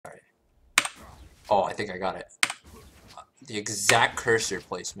Oh, I think I got it. The exact cursor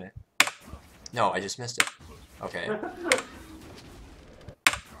placement. No, I just missed it. Okay.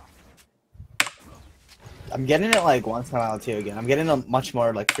 I'm getting it like once in a while too. Again, I'm getting it much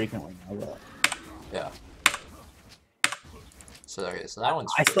more like frequently now. But Yeah. So okay, so that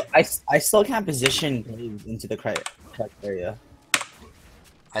one's I free. still, I still can't position plays into the correct area.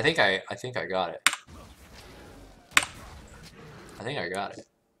 I think I got it. I think I got it.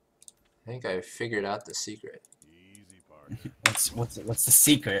 I think I figured out the secret. What's the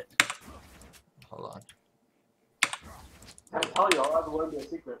secret? Hold on. I tell you, I'll have to learn the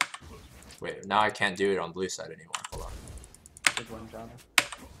secret. Wait, now I can't do it on blue side anymore. Hold on. Good one, John.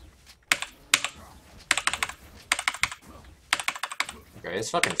 Okay,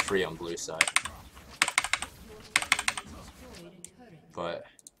 it's fucking free on blue side. But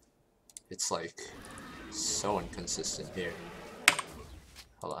it's like so inconsistent here.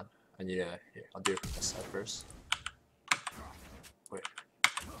 Hold on. I need a here, I'll do it from this side first. Wait.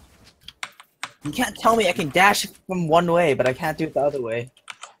 You can't tell me I can dash from one way, but I can't do it the other way.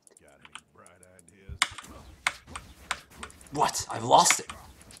 What? I've lost it.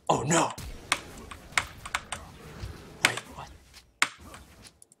 Oh no. Wait, what?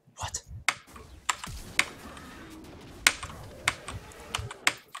 What?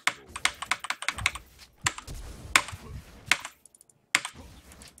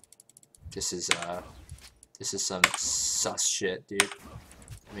 This is some sus shit, dude. It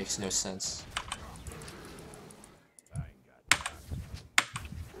makes no sense.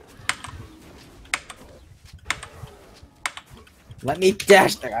 Let me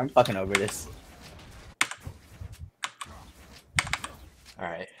dash there. I'm fucking over this.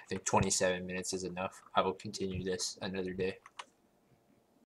 Alright, I think 27 minutes is enough. I will continue this another day.